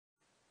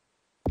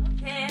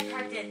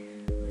did.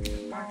 Look at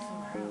the marks on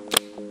the house.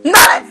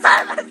 Not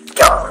inside of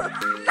school!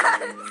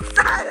 Not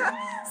inside of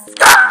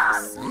school!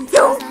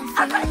 You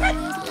are gonna get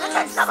the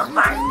text of a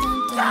bird!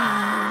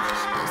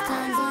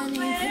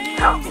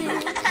 Help me!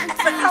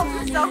 But help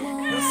yourself!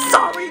 You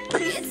sorry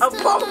piece of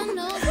bone!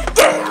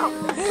 Get out!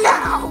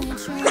 Now!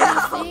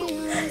 Now!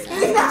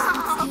 Now!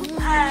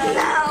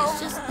 Now!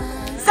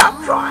 Stop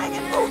crying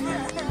and move!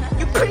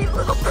 You pretty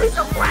little piece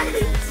of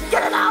raggedy!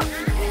 Get it out!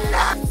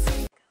 Now!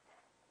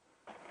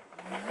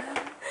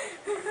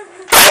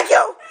 Thank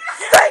you!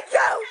 Thank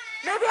you!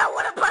 Maybe I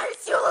would have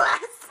punished you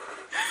less!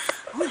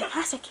 Oh my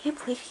gosh, I can't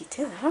believe he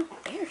did that. How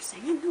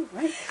embarrassing. I know,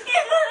 right? It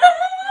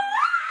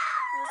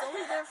was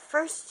only their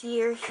first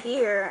year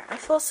here. I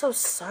feel so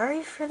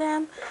sorry for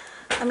them.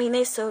 I mean,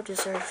 they so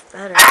deserve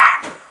better.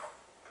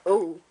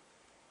 Oh.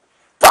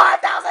 $5,000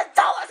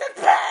 in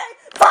pay!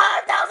 $5,000!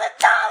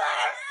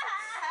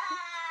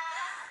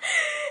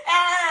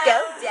 Go,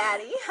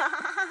 Daddy.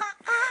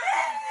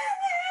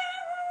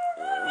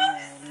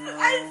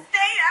 I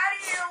stayed out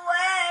of your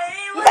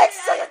way. Make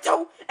sure you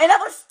do! And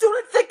other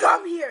students think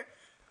I'm here!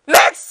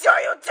 Make sure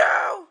you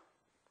do!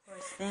 Poor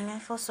thing, I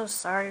feel so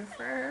sorry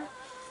for her.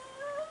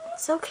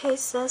 It's okay,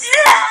 sis.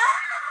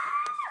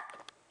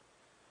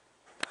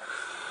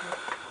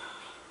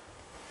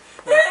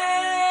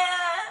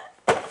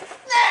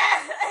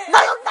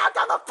 Now you knocked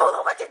down the food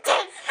of what you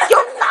did! You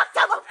knocked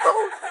down the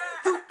food!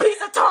 You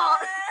piece of tar!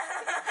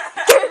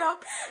 Get it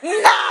up! No!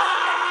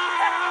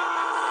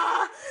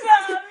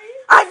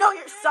 I know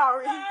you're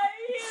sorry.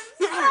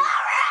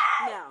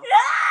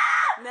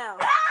 No.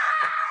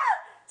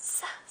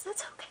 So,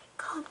 that's okay.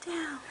 Calm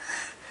down.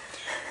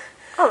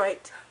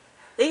 Alright.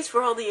 Thanks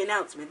for all the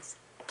announcements.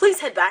 Please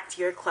head back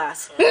to your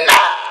class. No!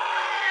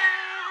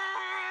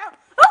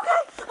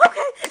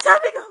 Okay. Time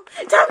to go.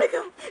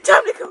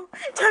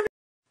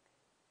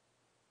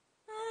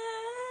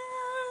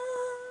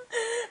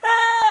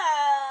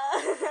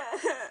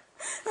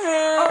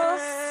 Oh,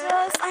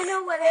 sis, I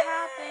know what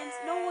happens.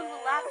 No one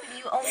will laugh at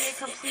you. Only a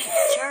complete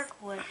jerk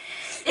would.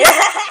 Look at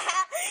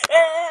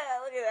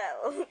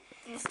that.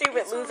 You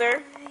stupid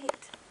loser.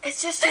 Right.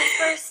 It's just your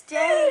first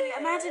day.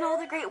 Imagine all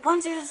the great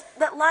wonders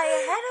that lie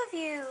ahead of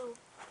you.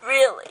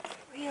 Really?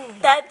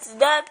 That's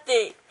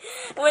nothing.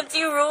 Once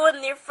you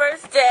ruin your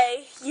first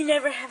day, you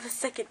never have a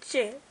second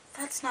chance.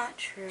 That's not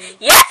true.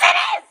 Yes, it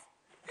is!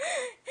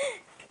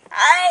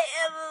 I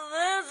am a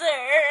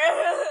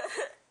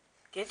loser.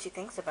 Good, she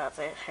thinks about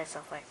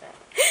herself like that.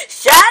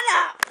 Shut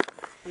up!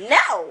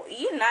 No,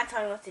 you're not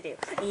telling me what to do.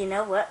 You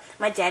know what?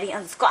 My daddy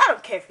owns the school. I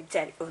don't care if your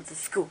daddy owns the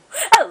school.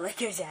 I don't like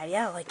your daddy.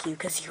 I don't like you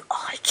because you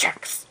are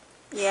jerks.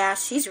 Yeah,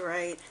 she's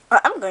right.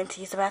 I'm going to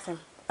use the bathroom.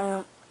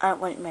 I don't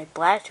want my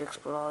bladder to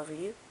explode all over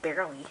you.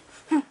 Barely.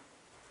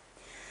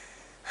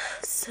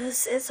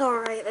 Sis, it's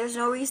alright. There's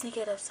no reason to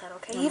get upset,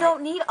 okay? Oh You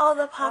don't need all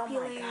the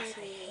popularity. Oh my gosh,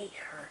 I hate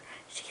her.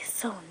 She is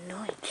so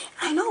annoying.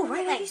 I know,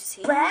 right? Like, I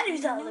see.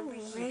 bladders all over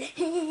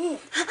you.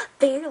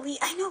 Barely.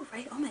 I know,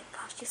 right? Oh my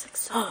gosh, she's like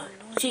so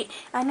annoying.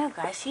 I know,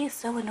 guys. She is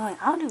so annoying.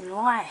 I don't even know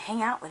why I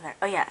hang out with her.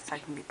 Oh yeah, so I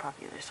can be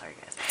popular. Sorry,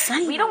 guys. It's not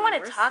We even don't want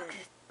to worth talk.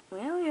 it. We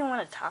don't even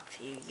want to talk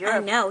to you. I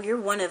know, you're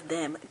one of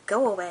them.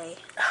 Go away.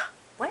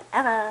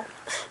 Whatever.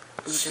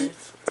 She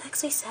Losers.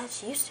 actually said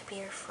she used to be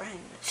your friend.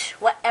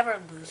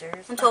 Whatever,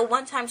 losers. Until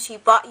one time she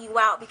bought you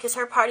out because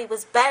her party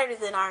was better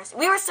than ours.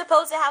 We were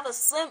supposed to have a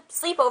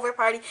sleepover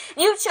party.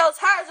 You chose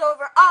hers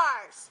over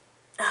ours.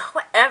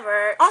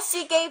 Whatever. All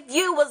she gave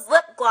you was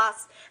lip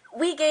gloss.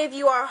 We gave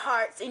you our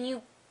hearts and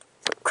you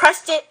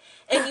crushed it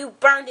and you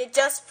burned it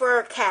just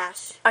for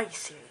cash. Are you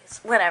serious?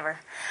 Whatever.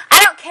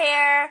 I don't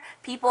care,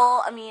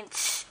 people. I mean,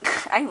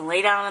 I can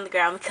lay down on the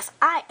ground because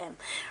I am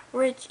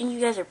rich and you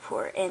guys are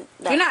poor. And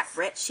you're not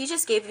rich. She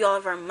just gave you all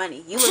of our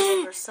money. You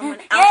live over someone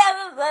else.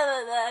 Yeah, blah,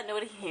 blah, blah.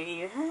 Nobody can hear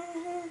you. I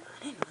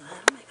didn't know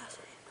that. Oh my gosh,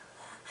 I didn't know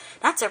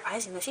that. Not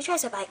surprising though. She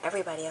tries to buy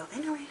everybody out. I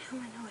know, right?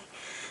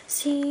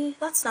 See,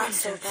 that's not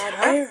so bad.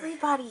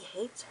 Everybody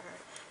hates her.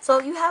 So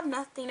you have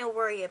nothing to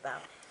worry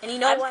about. And you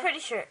know what? I'm pretty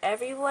sure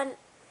everyone...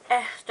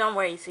 don't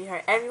worry,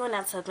 sweetheart. Everyone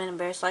else has been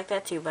embarrassed like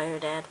that too by her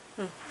dad.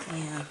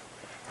 Yeah.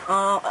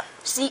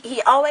 See,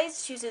 he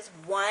always chooses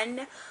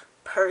one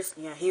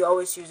person. Yeah, he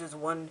always chooses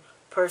one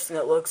person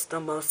that looks the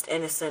most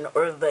innocent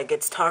or that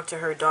gets talked to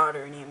her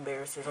daughter and he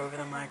embarrasses over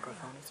the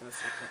microphone. It's a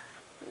secret.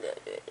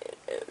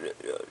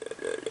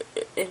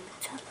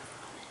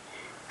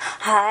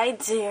 Hi,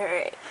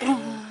 Derek.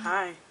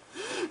 Hi.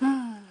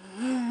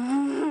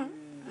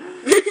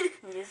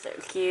 You're so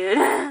cute.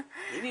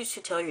 Maybe you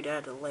should tell your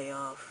dad to lay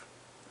off.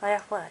 Lay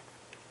off what?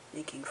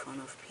 Making fun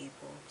of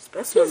people.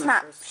 Especially He's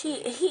not.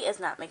 He is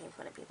not making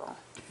fun of people.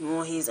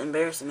 Well, he's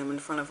embarrassing them in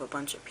front of a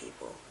bunch of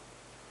people.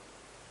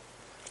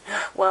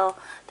 Well,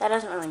 that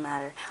doesn't really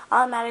matter.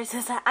 All that matters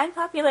is that I'm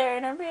popular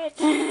and I'm rich.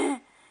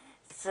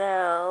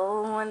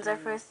 So, when's our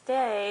first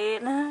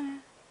date?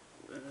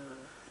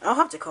 I'll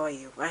have to call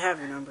you. I have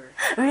your number.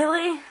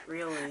 Really?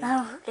 Really.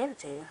 Oh, who gave it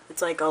to you?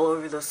 It's like all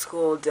over the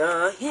school.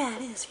 Duh. Yeah,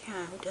 it is.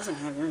 Yeah, who doesn't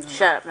have your number?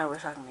 Shut up. No, we're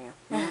talking to you.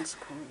 Who wants to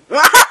call you?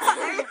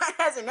 Everybody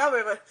has a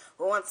number, but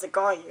who wants to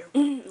call you?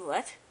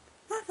 What?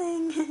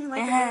 Nothing.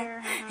 Like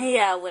hair.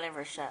 Yeah,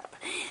 whatever, shut up.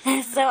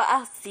 So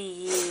I'll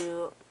see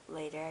you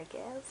later, I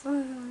guess.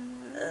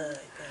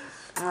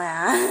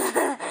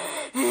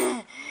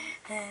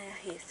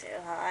 He's so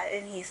hot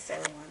and he's so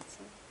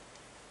handsome.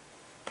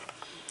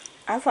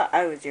 I thought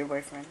I was your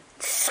boyfriend.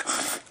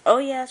 Oh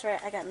yeah, that's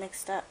right. I got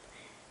mixed up.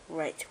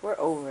 Right, we're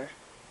over.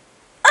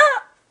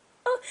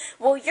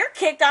 Well, you're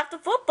kicked off the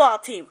football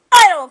team.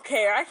 I don't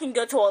care. I can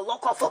go to a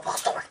local football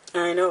store.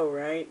 I know,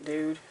 right,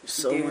 dude?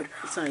 So Dude,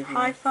 it's not even...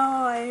 high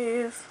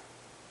five.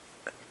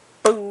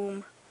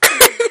 Boom.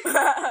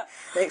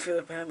 Thanks for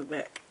the pat on the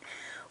back.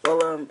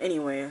 Well,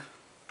 anyway,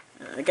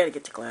 I gotta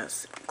get to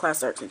class. Class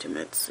starts in 2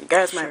 minutes. You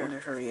guys might want to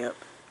hurry up.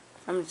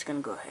 I'm just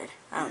gonna go ahead.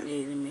 I don't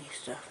need any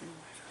stuff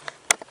anymore.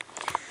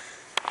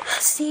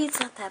 See, it's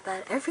not that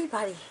bad.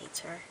 Everybody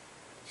hates her.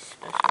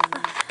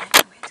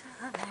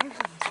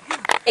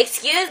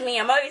 Excuse me,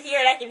 I'm over here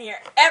and I can hear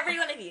every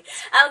one of you.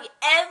 I'll get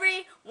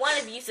every one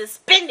of you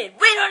suspended.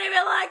 We don't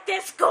even like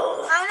this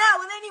school. I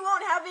know, and then you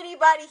won't have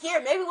anybody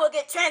here. Maybe we'll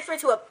get transferred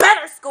to a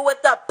better school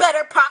with a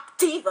better pop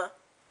diva.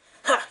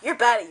 You're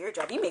bad at your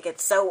job. You make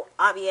it so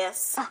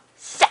obvious.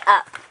 Shut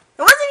up.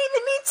 It wasn't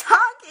even me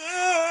talking.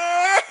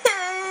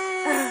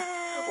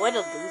 What a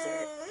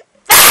loser.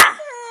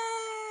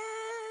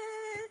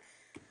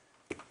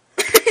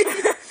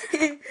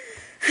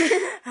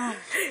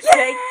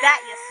 Take that,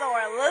 you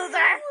sore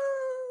loser.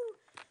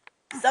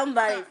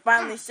 Somebody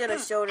finally should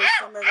have showed her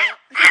some of that.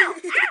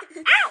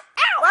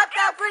 Wipe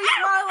that pretty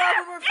smile off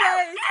of her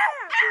face.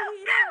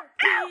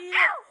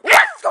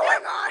 What's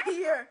going on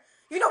here?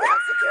 You know we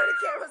have security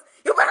cameras.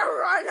 You better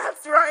run,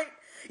 that's right.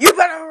 You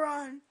better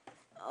run.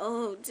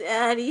 Oh,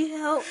 Daddy,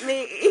 help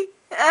me.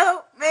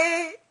 Help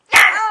me.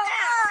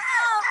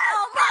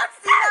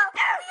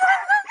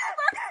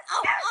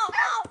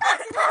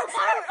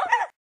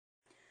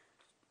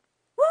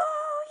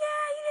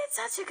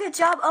 Such a good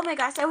job. Oh my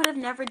gosh, I would have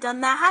never done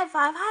that. High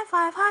five, high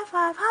five, high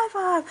five, high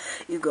five.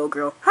 You go,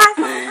 girl. High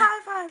five, high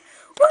five.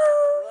 Woo,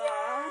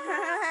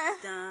 yeah.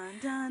 Dun,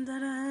 dun,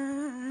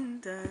 dun,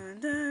 dun,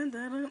 dun, dun,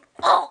 dun.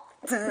 Oh.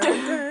 Dun,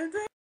 dun,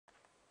 dun.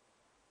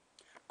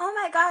 Oh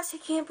my gosh, I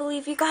can't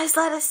believe you guys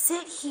let us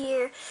sit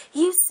here.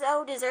 You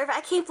so deserve it.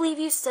 I can't believe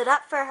you stood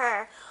up for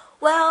her.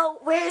 Well,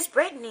 where's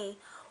Brittany?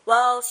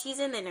 Well, she's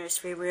in the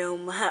nursery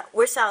room.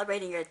 We're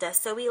celebrating her death,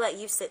 so we let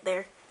you sit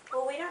there.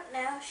 Well, we don't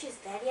know if she's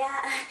dead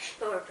yet,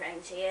 but we're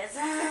praying she is.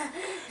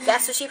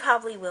 That's what she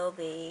probably will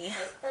be.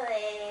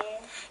 Hopefully.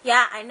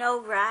 Yeah, I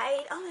know,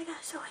 right? Oh my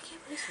gosh, so I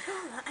can't believe she did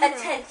that.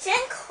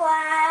 Attention,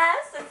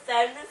 class. It's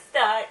time to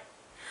start.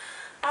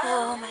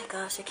 Oh my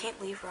gosh, I can't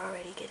believe we're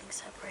already getting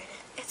separated.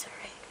 It's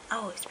alright.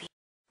 I'll always be.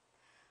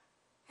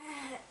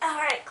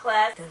 Alright,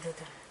 class.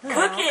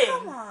 Cooking.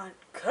 Come on,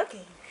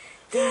 cooking.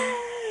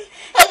 Yay.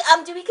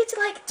 Hey, do we get to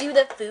like do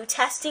the food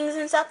testings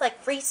and stuff,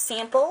 like free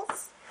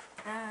samples?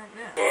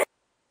 No.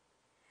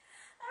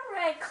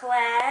 Alright,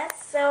 class.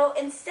 So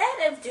instead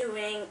of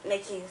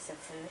making some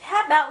food,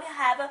 how about we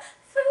have a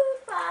food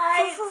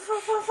fight? Food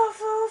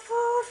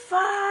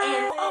fight.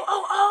 And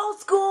old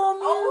school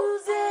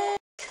music.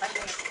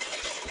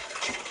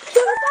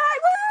 Food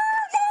fight.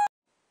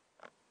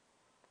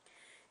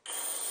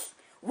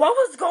 What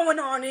was going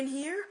on in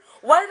here?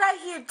 Why did I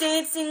hear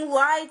dancing,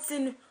 lights,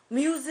 and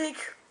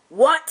music?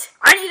 What?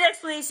 I need an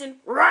explanation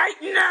right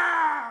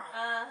now.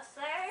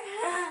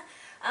 Sir,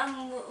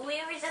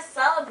 we were just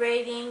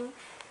celebrating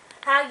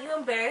how you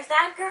embarrassed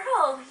that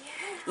girl.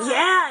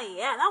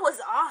 Yeah, that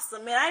was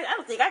awesome, man. I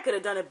don't think I could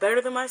have done it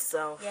better than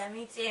myself. Yeah,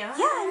 me too. Yeah, I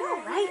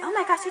know, right? Oh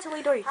my gosh, you totally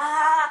adore you.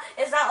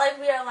 It's not like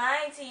we are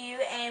lying to you,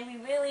 and we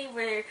really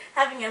were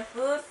having a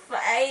food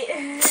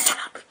fight. Shut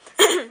up.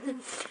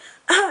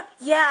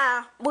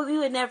 Yeah, well, we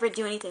would never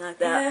do anything like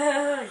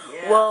that.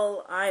 Yeah.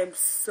 Well, I am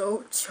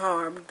so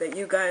charmed that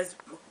you guys...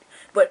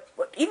 But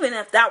even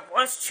if that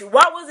was true,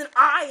 why wasn't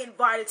I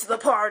invited to the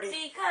party?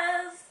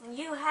 Because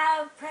you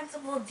have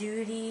principal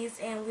duties,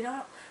 and we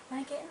don't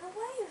want to get in the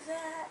way of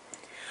that.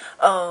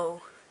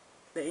 Oh,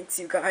 thanks,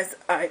 you guys.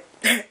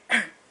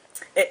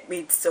 It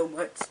means so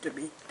much to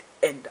me,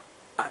 and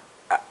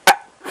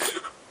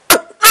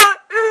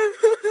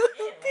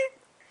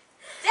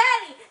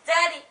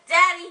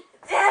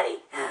Daddy!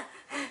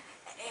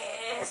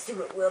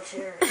 Stupid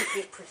wheelchair. I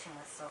keep pushing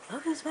myself.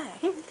 look who's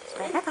back.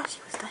 I thought she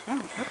was done.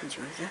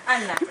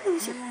 I'm not.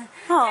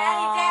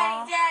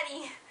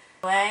 Daddy.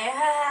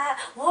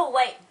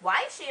 Wait.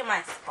 Why is she in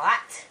my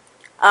spot?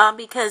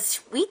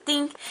 Because we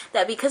think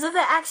that because of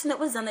the action that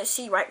was done, that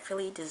she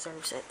rightfully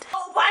deserves it.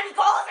 Nobody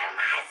goes in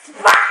my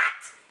spot!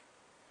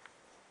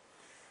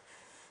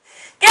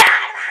 Get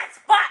out of my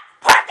spot!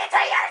 Put it to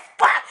your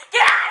spot!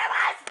 Get out of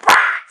my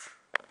spot!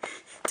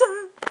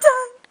 Dun,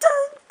 dun,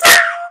 dun,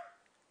 dun.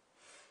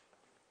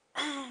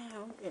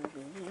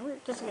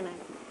 We're just gonna...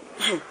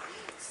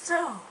 So,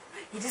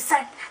 you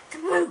decided not to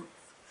move.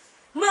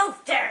 Move,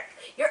 Derek!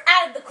 You're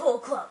out of the cool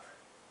club.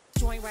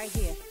 Joint right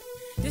here.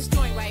 This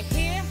joint right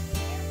here,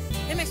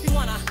 it makes me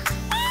wanna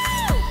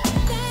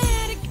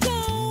let it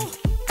go.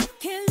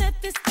 Can't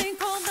let this thing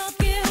called love